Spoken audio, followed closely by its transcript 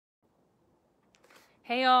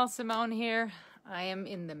Hey all, Simone here. I am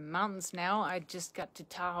in the mountains now. I just got to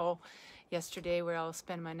Tahoe yesterday where I'll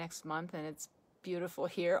spend my next month, and it's beautiful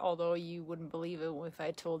here, although you wouldn't believe it if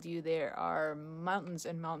I told you there are mountains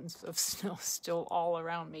and mountains of snow still all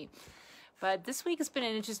around me. But this week has been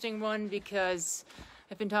an interesting one because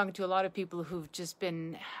I've been talking to a lot of people who've just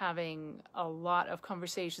been having a lot of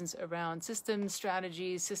conversations around system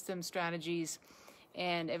strategies,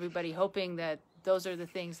 and everybody hoping that those are the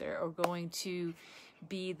things that are going to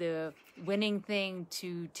be the winning thing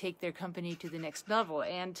to take their company to the next level.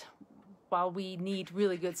 And while we need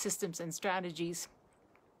really good systems and strategies,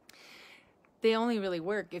 they only really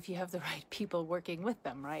work if you have the right people working with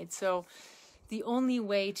them, right? So the only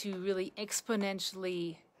way to really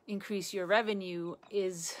exponentially increase your revenue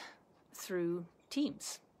is through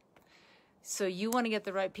teams. So you want to get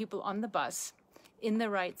the right people on the bus, in the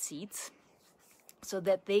right seats, so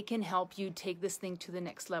that they can help you take this thing to the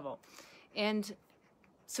next level. And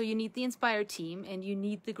so you need the inspired team, and you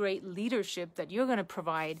need the great leadership that you're going to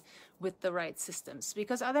provide with the right systems.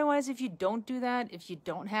 Because otherwise, if you don't do that, if you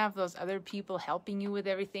don't have those other people helping you with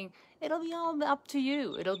everything, it'll be all up to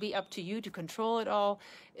you. It'll be up to you to control it all.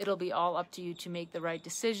 It'll be all up to you to make the right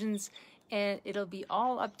decisions. And it'll be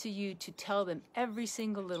all up to you to tell them every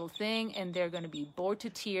single little thing, and they're going to be bored to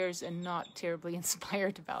tears and not terribly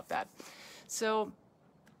inspired about that. So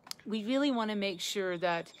we really want to make sure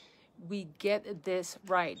that we get this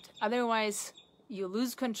right. Otherwise, you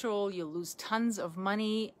lose control, you lose tons of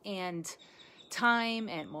money and time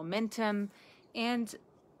and momentum. And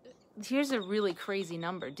here's a really crazy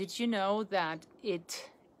number. Did you know that it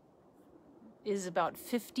is about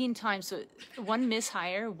 15 times, so one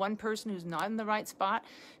mishire, one person who's not in the right spot,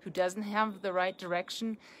 who doesn't have the right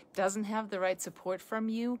direction, doesn't have the right support from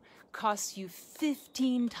you, costs you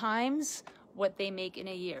 15 times what they make in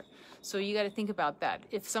a year. So you got to think about that.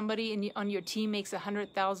 If somebody on your team makes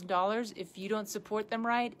 $100,000, if you don't support them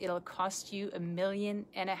right, it'll cost you $1.5 million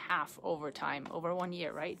over time, over 1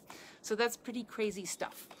 year, right? So that's pretty crazy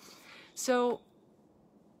stuff. So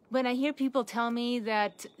when I hear people tell me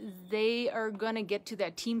that they are going to get to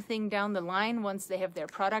that team thing down the line once they have their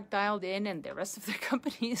product dialed in and the rest of their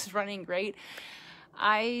company is running great,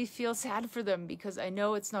 I feel sad for them because I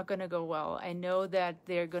know it's not going to go well. I know that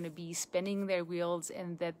they're going to be spinning their wheels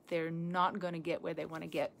and that they're not going to get where they want to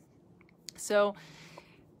get. So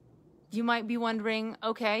you might be wondering,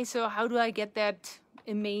 okay, so how do I get that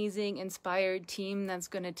amazing, inspired team that's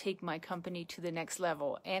going to take my company to the next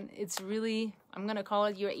level? And it's really, I'm going to call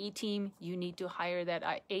it your A-team. You need to hire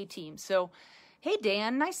that A-team. So, hey,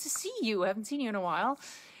 Dan, nice to see you. I haven't seen you in a while.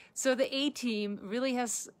 So the A-team really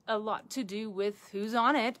has a lot to do with who's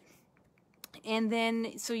on it. And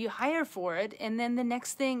then, so you hire for it. And then the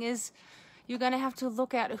next thing is you're going to have to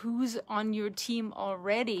look at who's on your team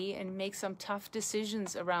already and make some tough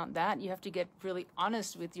decisions around that. You have to get really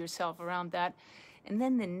honest with yourself around that. And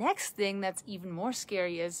then the next thing that's even more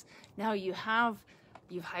scary is now you've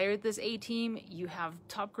hired this A-team, you have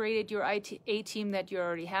top graded your A-team that you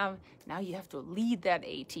already have. Now you have to lead that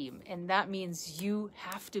A-team, and that means you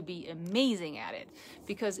have to be amazing at it,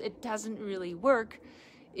 because it doesn't really work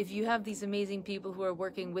if you have these amazing people who are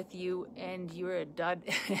working with you and you're a dud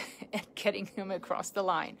at getting them across the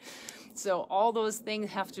line. So all those things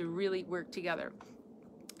have to really work together.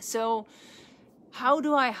 So how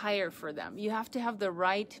do I hire for them? You have to have the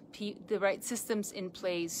right systems in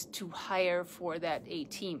place to hire for that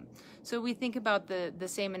A-team. So we think about the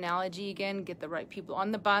same analogy again, get the right people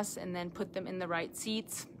on the bus and then put them in the right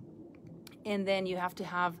seats. And then you have to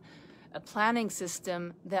have a planning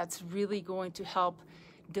system that's really going to help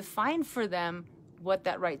define for them what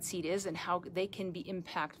that right seat is and how they can be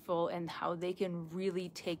impactful and how they can really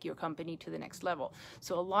take your company to the next level.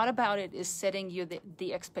 So a lot about it is setting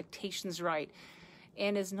the expectations right.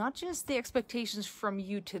 And it's not just the expectations from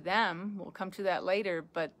you to them, we'll come to that later,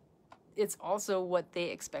 but it's also what they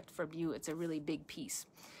expect from you. It's a really big piece.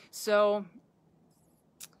 So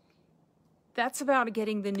that's about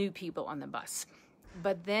getting the new people on the bus.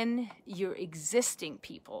 But then your existing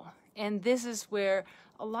people, and this is where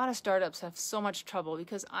a lot of startups have so much trouble,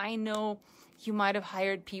 because I know you might have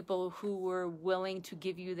hired people who were willing to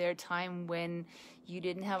give you their time when you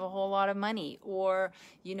didn't have a whole lot of money, or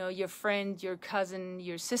you know, your friend, your cousin,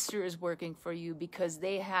 your sister is working for you because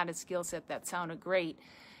they had a skill set that sounded great.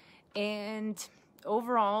 And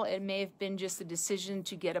overall, it may have been just a decision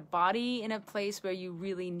to get a body in a place where you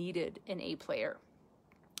really needed an A player.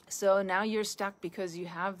 So now you're stuck because you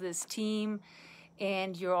have this team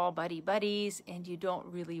and you're all buddies and you don't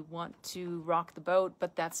really want to rock the boat,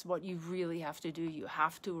 but that's what you really have to do. You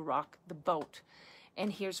have to rock the boat.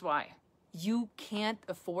 And here's why. You can't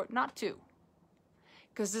afford not to.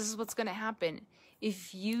 Because this is what's going to happen.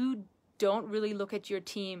 If you don't really look at your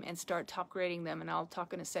team and start top grading them, and I'll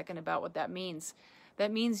talk in a second about what that means,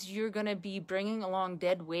 that means you're going to be bringing along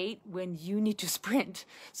dead weight when you need to sprint.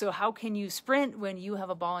 So how can you sprint when you have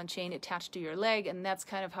a ball and chain attached to your leg? And that's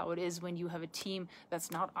kind of how it is when you have a team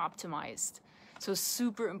that's not optimized. So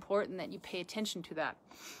super important that you pay attention to that.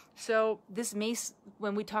 So this may,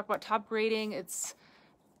 when we talk about top grading, it's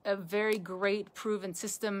a very great proven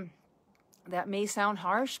system. That may sound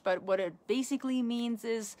harsh, but what it basically means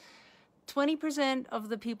is 20% of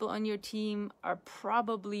the people on your team are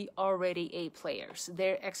probably already A players.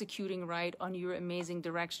 They're executing right on your amazing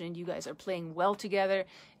direction, and you guys are playing well together.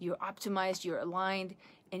 You're optimized, you're aligned,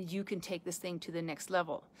 and you can take this thing to the next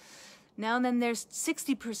level. Now and then there's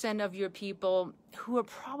 60% of your people who are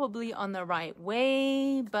probably on the right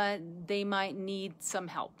way, but they might need some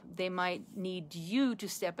help. They might need you to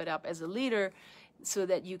step it up as a leader so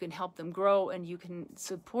that you can help them grow and you can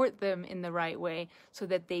support them in the right way so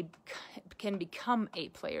that they can become A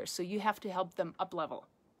players. So you have to help them up level,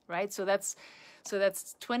 right? So that's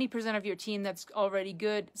 20% of your team that's already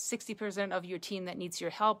good, 60% of your team that needs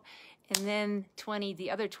your help, and then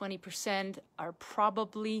the other 20% are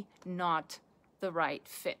probably not the right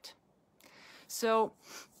fit. So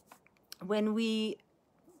when we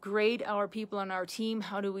grade our people on our team,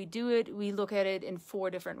 how do we do it? We look at it in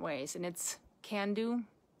 4 different ways, and it's can do,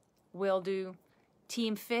 will do,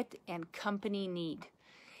 team fit, and company need.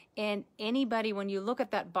 And anybody, when you look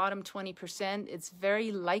at that bottom 20%, it's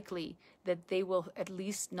very likely that they will at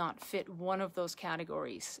least not fit one of those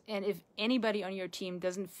categories. And if anybody on your team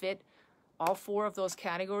doesn't fit all 4 of those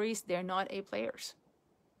categories, they're not A players.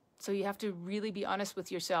 So you have to really be honest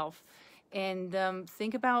with yourself and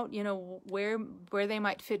think about, you know, where they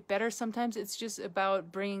might fit better. Sometimes it's just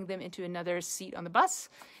about bringing them into another seat on the bus,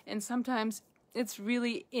 and sometimes it's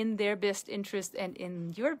really in their best interest and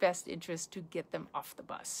in your best interest to get them off the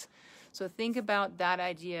bus. So think about that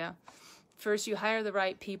idea. First, you hire the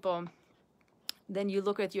right people. Then you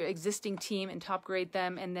look at your existing team and top grade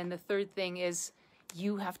them. And then the third thing is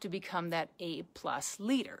you have to become that A+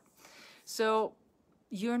 leader. So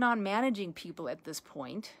you're not managing people at this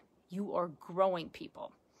point. You are growing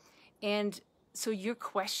people. And so your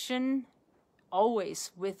question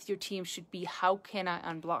always with your team should be, how can I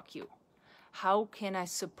unblock you? How can I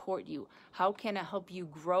support you? How can I help you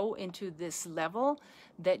grow into this level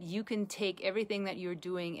that you can take everything that you're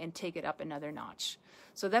doing and take it up another notch?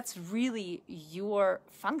 So that's really your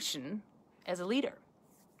function as a leader.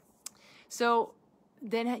 So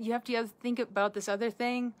then you have to think about this other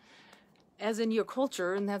thing as in your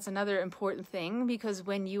culture, and that's another important thing, because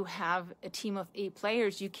when you have a team of A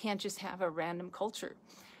players, you can't just have a random culture.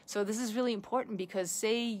 So this is really important, because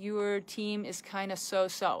say your team is kind of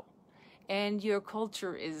so-so, and your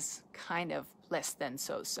culture is kind of less than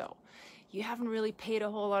so-so. You haven't really paid a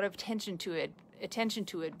whole lot of attention to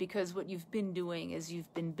it, because what you've been doing is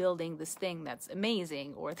you've been building this thing that's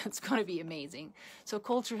amazing, or that's going to be amazing. So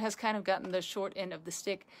culture has kind of gotten the short end of the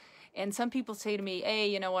stick. And some people say to me, hey,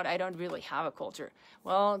 you know what, I don't really have a culture.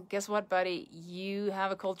 Well, guess what, buddy? You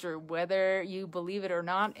have a culture, whether you believe it or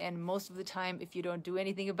not, and most of the time, if you don't do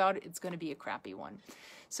anything about it, it's going to be a crappy one.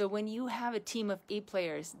 So when you have a team of A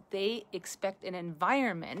players, they expect an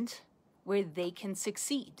environment where they can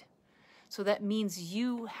succeed. So that means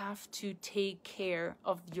you have to take care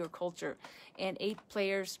of your culture. And A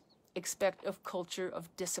players expect a culture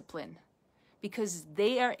of discipline, because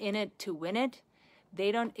they are in it to win it.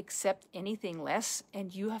 They don't accept anything less,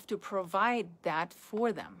 and you have to provide that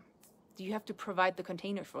for them. You have to provide the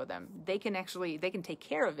container for them. They can take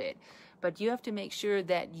care of it, but you have to make sure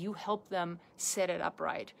that you help them set it up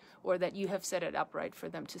right, or that you have set it up right for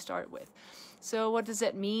them to start with. So what does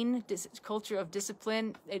that mean? This culture of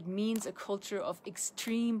discipline, it means a culture of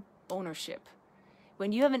extreme ownership.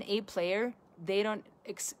 When you have an A player,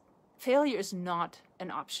 failure is not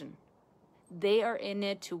an option. They are in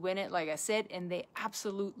it to win it, like I said, and they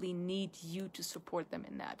absolutely need you to support them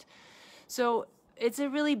in that. So it's a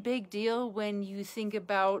really big deal when you think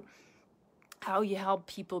about how you help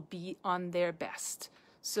people be on their best.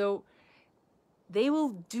 So they will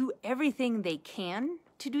do everything they can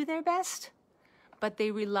to do their best, but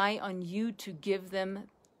they rely on you to give them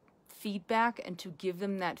feedback, and to give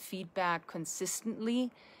them that feedback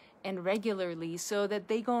consistently and regularly, so that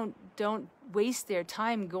they don't waste their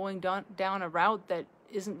time going down a route that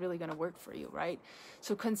isn't really going to work for you, right?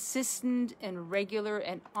 So consistent and regular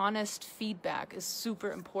and honest feedback is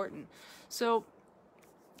super important. So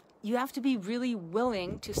you have to be really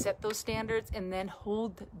willing to set those standards and then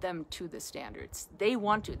hold them to the standards. They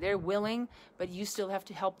want to, they're willing, but you still have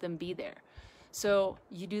to help them be there. So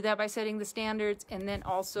you do that by setting the standards and then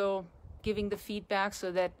also giving the feedback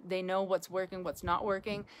so that they know what's working, what's not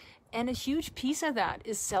working. And a huge piece of that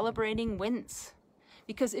is celebrating wins.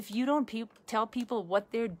 Because if you don't tell people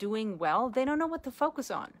what they're doing well, they don't know what to focus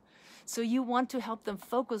on. So you want to help them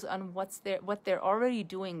focus on what they're already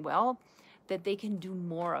doing well, that they can do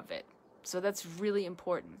more of it. So that's really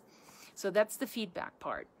important. So that's the feedback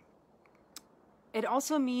part. It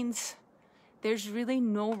also means there's really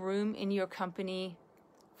no room in your company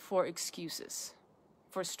for excuses,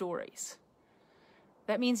 for stories.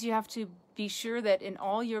 That means you have to be sure that in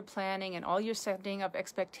all your planning and all your setting of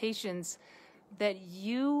expectations, that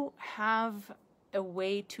you have a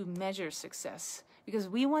way to measure success. Because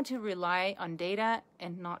we want to rely on data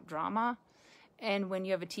and not drama. And when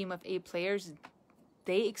you have a team of A players,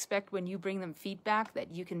 they expect when you bring them feedback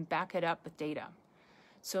that you can back it up with data.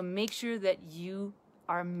 So make sure that you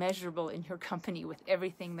are measurable in your company with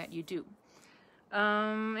everything that you do.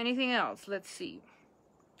 Anything else? Let's see.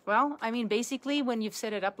 Well, I mean, basically, when you've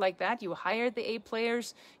set it up like that, you hired the A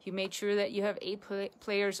players, you made sure that you have A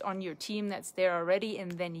players on your team that's there already,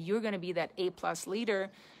 and then you're going to be that A+ leader.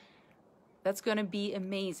 That's going to be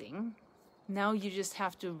amazing. Now you just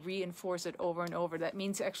have to reinforce it over and over. That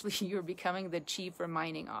means actually you're becoming the chief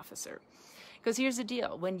reminding officer. Because here's the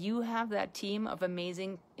deal. When you have that team of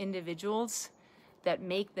amazing individuals that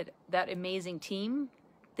make that amazing team,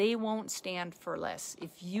 they won't stand for less.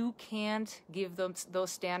 If you can't give them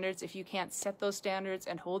those standards, if you can't set those standards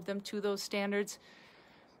and hold them to those standards,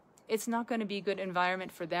 it's not going to be a good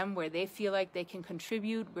environment for them where they feel like they can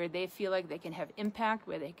contribute, where they feel like they can have impact,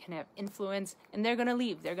 where they can have influence, and they're going to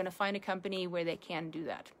leave. They're going to find a company where they can do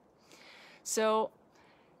that. So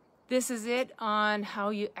this is it on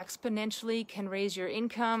how you exponentially can raise your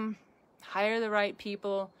income, hire the right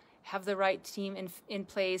people, have the right team in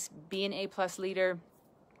place, be an A+ leader,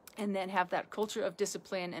 and then have that culture of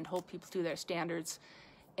discipline and hold people to their standards,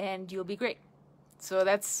 and you'll be great. So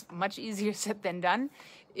that's much easier said than done.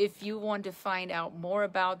 If you want to find out more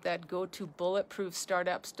about that, go to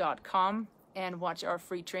bulletproofstartups.com and watch our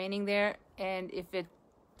free training there. And if it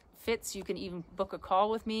fits, you can even book a call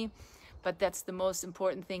with me. But that's the most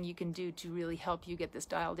important thing you can do to really help you get this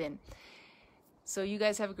dialed in. So you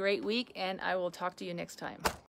guys have a great week, and I will talk to you next time.